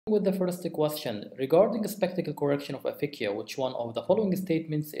With the first question, regarding spectacle correction of aphakia, which one of the following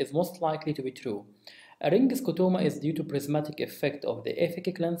statements is most likely to be true? A ring scotoma is due to prismatic effect of the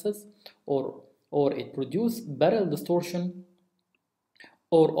aphakic lenses, or it produces barrel distortion,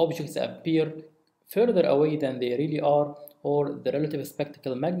 or objects appear further away than they really are, or the relative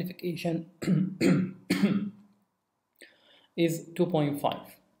spectacle magnification is 2.5.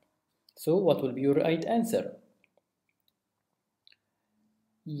 So what will be your right answer?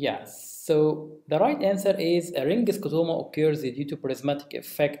 Yes, so the right answer is a ring scotoma occurs due to prismatic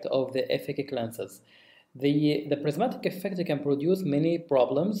effect of the aphakic lenses. The prismatic effect can produce many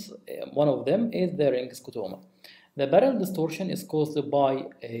problems. One of them is the ring scotoma. The barrel distortion is caused by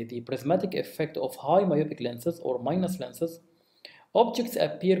the prismatic effect of high myopic lenses or minus lenses. Objects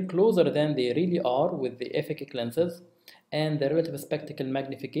appear closer than they really are with the aphakic lenses, and the relative spectacle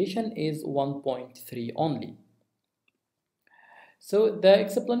magnification is 1.3 only. So the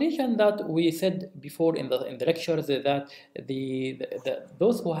explanation that we said before in the lectures is that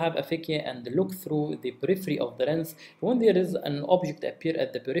those who have aphakia and look through the periphery of the lens, when there is an object appear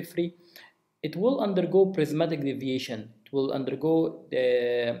at the periphery, it will undergo prismatic deviation. It will undergo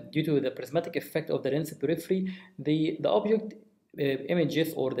due to the prismatic effect of the lens periphery, the object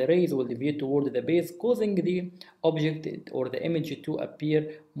images or the rays will deviate toward the base, causing the object or the image to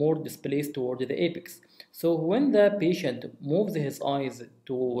appear more displaced toward the apex. So when the patient moves his eyes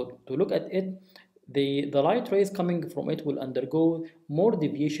to look at it, the light rays coming from it will undergo more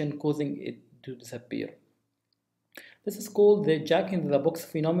deviation, causing it to disappear. This is called the jack-in-the-box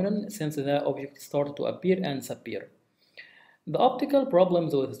phenomenon, since the object starts to appear and disappear. The optical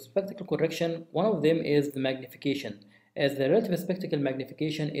problems with spectacle correction, one of them is the magnification, as the relative spectacle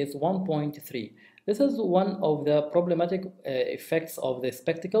magnification is 1.3. This is one of the problematic effects of the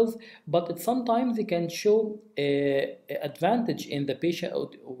spectacles, but it sometimes it can show advantage in the patient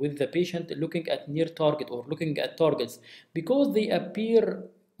with the patient looking at near target or looking at targets, because they appear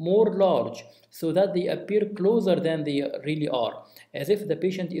more large, so that they appear closer than they really are, as if the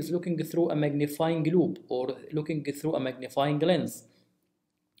patient is looking through a magnifying loupe or looking through a magnifying lens.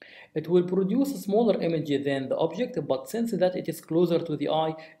 It will produce a smaller image than the object, but since that it is closer to the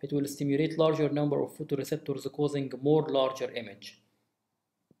eye, it will stimulate larger number of photoreceptors, causing more larger image.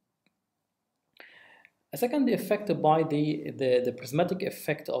 A second effect by the prismatic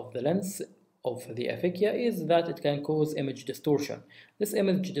effect of the lens of the aphakia is that it can cause image distortion. This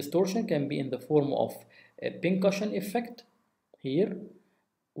image distortion can be in the form of a pincushion effect here,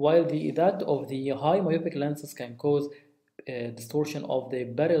 while that of the high myopic lenses can cause distortion of the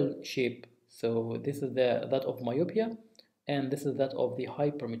barrel shape. So this is that of myopia, and this is that of the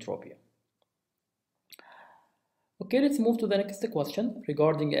hypermetropia. Okay, let's move to the next question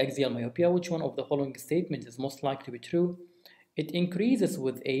regarding axial myopia. Which one of the following statements is most likely to be true? It increases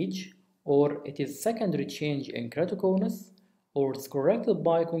with age, or it is secondary change in keratoconus, or it's corrected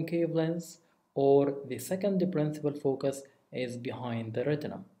by concave lens, or the second principal focus is behind the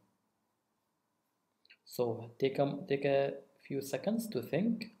retina. So take a few seconds to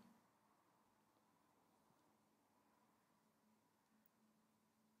think.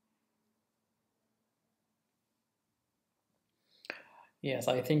 Yes,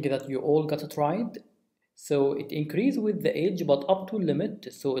 I think that you all got it right. So it increases with the age, but up to limit.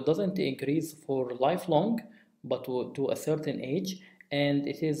 So it doesn't increase for lifelong, but to a certain age. And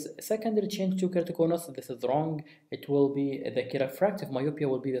it is secondary change to keratoconus. This is wrong. It will be the refractive myopia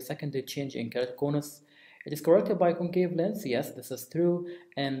will be the secondary change in keratoconus. It is corrected by concave lens. Yes, this is true.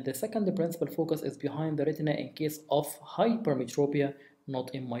 And the second principal focus is behind the retina in case of hypermetropia,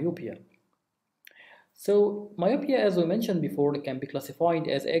 not in myopia. So myopia, as we mentioned before, can be classified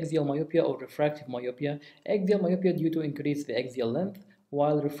as axial myopia or refractive myopia. Axial myopia due to increase the axial length,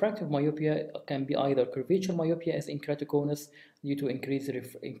 while refractive myopia can be either curvature myopia as in keratoconus due to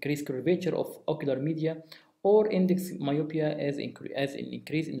increased curvature of ocular media, or index myopia as an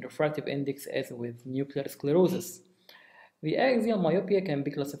increase in refractive index as with nuclear sclerosis. The axial myopia can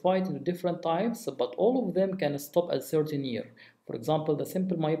be classified into different types, but all of them can stop at a certain year. For example, the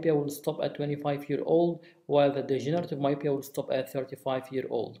simple myopia will stop at 25-year-old, while the degenerative myopia will stop at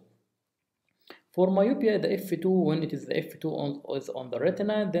 35-year-old. For myopia, the f2, when it is the f2 is on the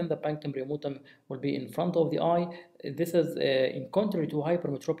retina, then the punctum remotum will be in front of the eye. This is in contrary to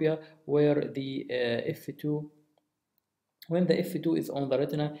hypermetropia, where the f2, when the f2 is on the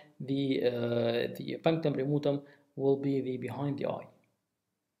retina, the punctum remotum will be behind the eye.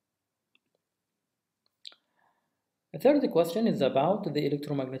 The third question is about the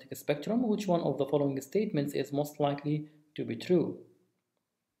electromagnetic spectrum. Which one of the following statements is most likely to be true?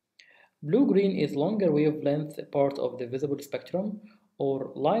 Blue-green is longer wavelength part of the visible spectrum,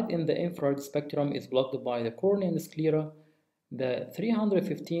 or light in the infrared spectrum is blocked by the cornea and sclera. The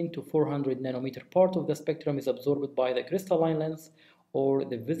 315 to 400 nanometer part of the spectrum is absorbed by the crystalline lens, or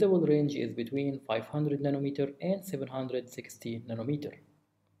the visible range is between 500 nanometer and 760 nanometer.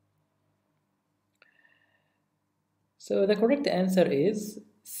 So the correct answer is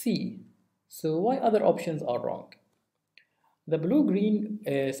C. So why other options are wrong? The blue-green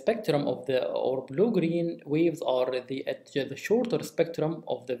spectrum of or blue-green waves are the shorter spectrum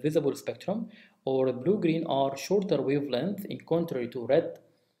of the visible spectrum, or blue-green are shorter wavelength in contrary to red.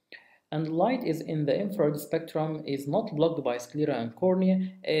 And light is in the infrared spectrum is not blocked by sclera and cornea,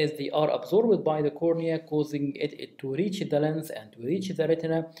 as they are absorbed by the cornea, causing it to reach the lens and to reach the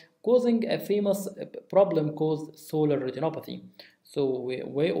retina, causing a famous problem called solar retinopathy. So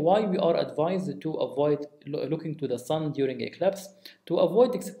why we are advised to avoid looking to the sun during eclipse, to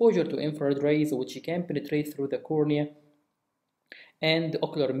avoid exposure to infrared rays which can penetrate through the cornea and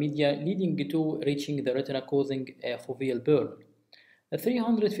ocular media, leading to reaching the retina, causing a foveal burn. The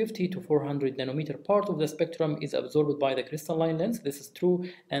 350 to 400 nanometer part of the spectrum is absorbed by the crystalline lens. This is true,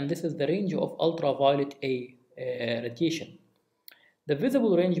 and this is the range of ultraviolet A radiation. The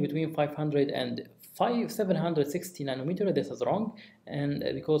visible range between 500 and 760 nanometer, this is wrong, and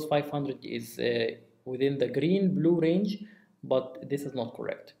because 500 is within the green-blue range, but this is not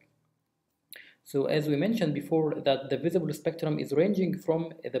correct. So as we mentioned before, that the visible spectrum is ranging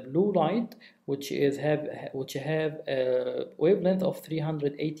from the blue light, which have a wavelength of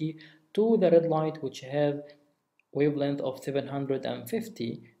 380, to the red light, which have wavelength of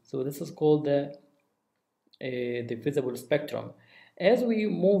 750. So this is called the visible spectrum. As we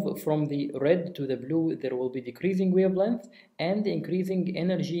move from the red to the blue, there will be decreasing wavelength and increasing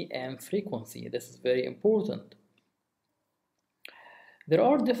energy and frequency. This is very important. There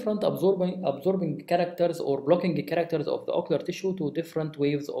are different absorbing characters or blocking characters of the ocular tissue to different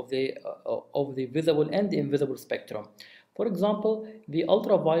waves of the visible and invisible spectrum. For example, the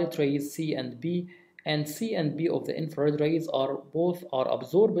ultraviolet rays C and B of the infrared rays are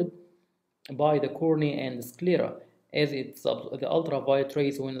absorbed by the cornea and sclera. As the ultraviolet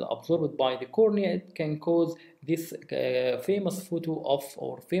rays, when absorbed by the cornea, it can cause this famous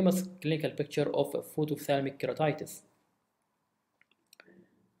famous clinical picture of photophthalmic keratitis.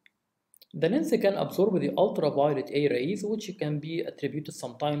 The lens can absorb the ultraviolet A rays, which can be attributed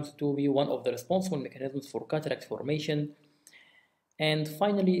sometimes to be one of the responsible mechanisms for cataract formation. And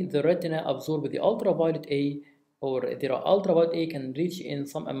finally, the retina absorbs the ultraviolet A, or the ultraviolet A can reach in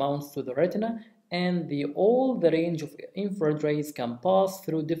some amounts to the retina, and all the range of infrared rays can pass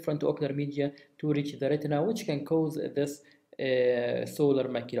through different ocular media to reach the retina, which can cause this solar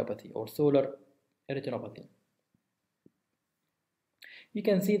maculopathy or solar retinopathy. You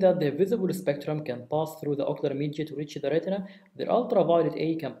can see that the visible spectrum can pass through the ocular media to reach the retina. The ultraviolet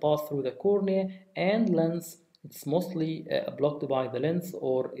A can pass through the cornea and lens. It's mostly blocked by the lens,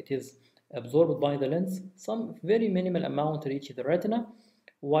 or it is absorbed by the lens. Some very minimal amount reach the retina,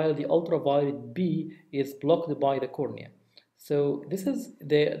 while the ultraviolet B is blocked by the cornea. So this is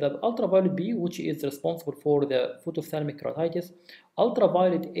the ultraviolet B, which is responsible for the photophthalmic keratitis.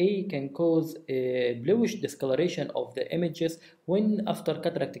 Ultraviolet A can cause a bluish discoloration of the images when after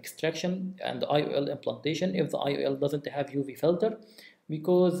cataract extraction and IOL implantation, if the IOL doesn't have UV filter,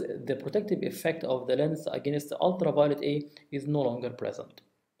 because the protective effect of the lens against the ultraviolet A is no longer present.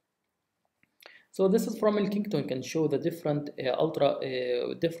 So this is from Elkington, can show the different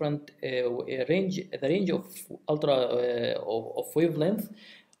range of wavelength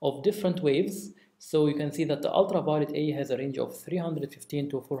of different waves. So you can see that the ultraviolet A has a range of 315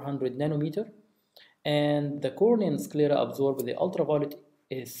 to 400 nanometer, and the cornea and sclera absorb the ultraviolet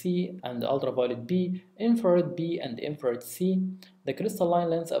C and the ultraviolet B, infrared B and infrared C. The crystalline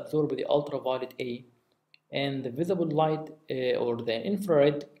lens absorb the ultraviolet A, and the visible light or the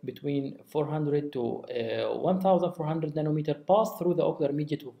infrared between 400 to 1400 nanometer pass through the ocular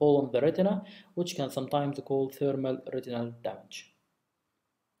media to fall on the retina, which can sometimes be called thermal retinal damage.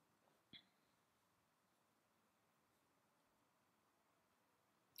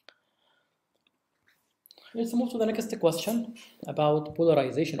 Let's move to the next question about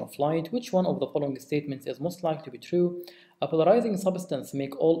polarization of light. Which one of the following statements is most likely to be true? A polarizing substance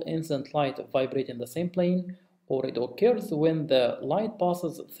makes all incident light vibrate in the same plane, or it occurs when the light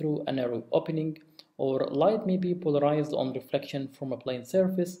passes through a narrow opening, or light may be polarized on reflection from a plane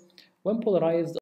surface. When polarized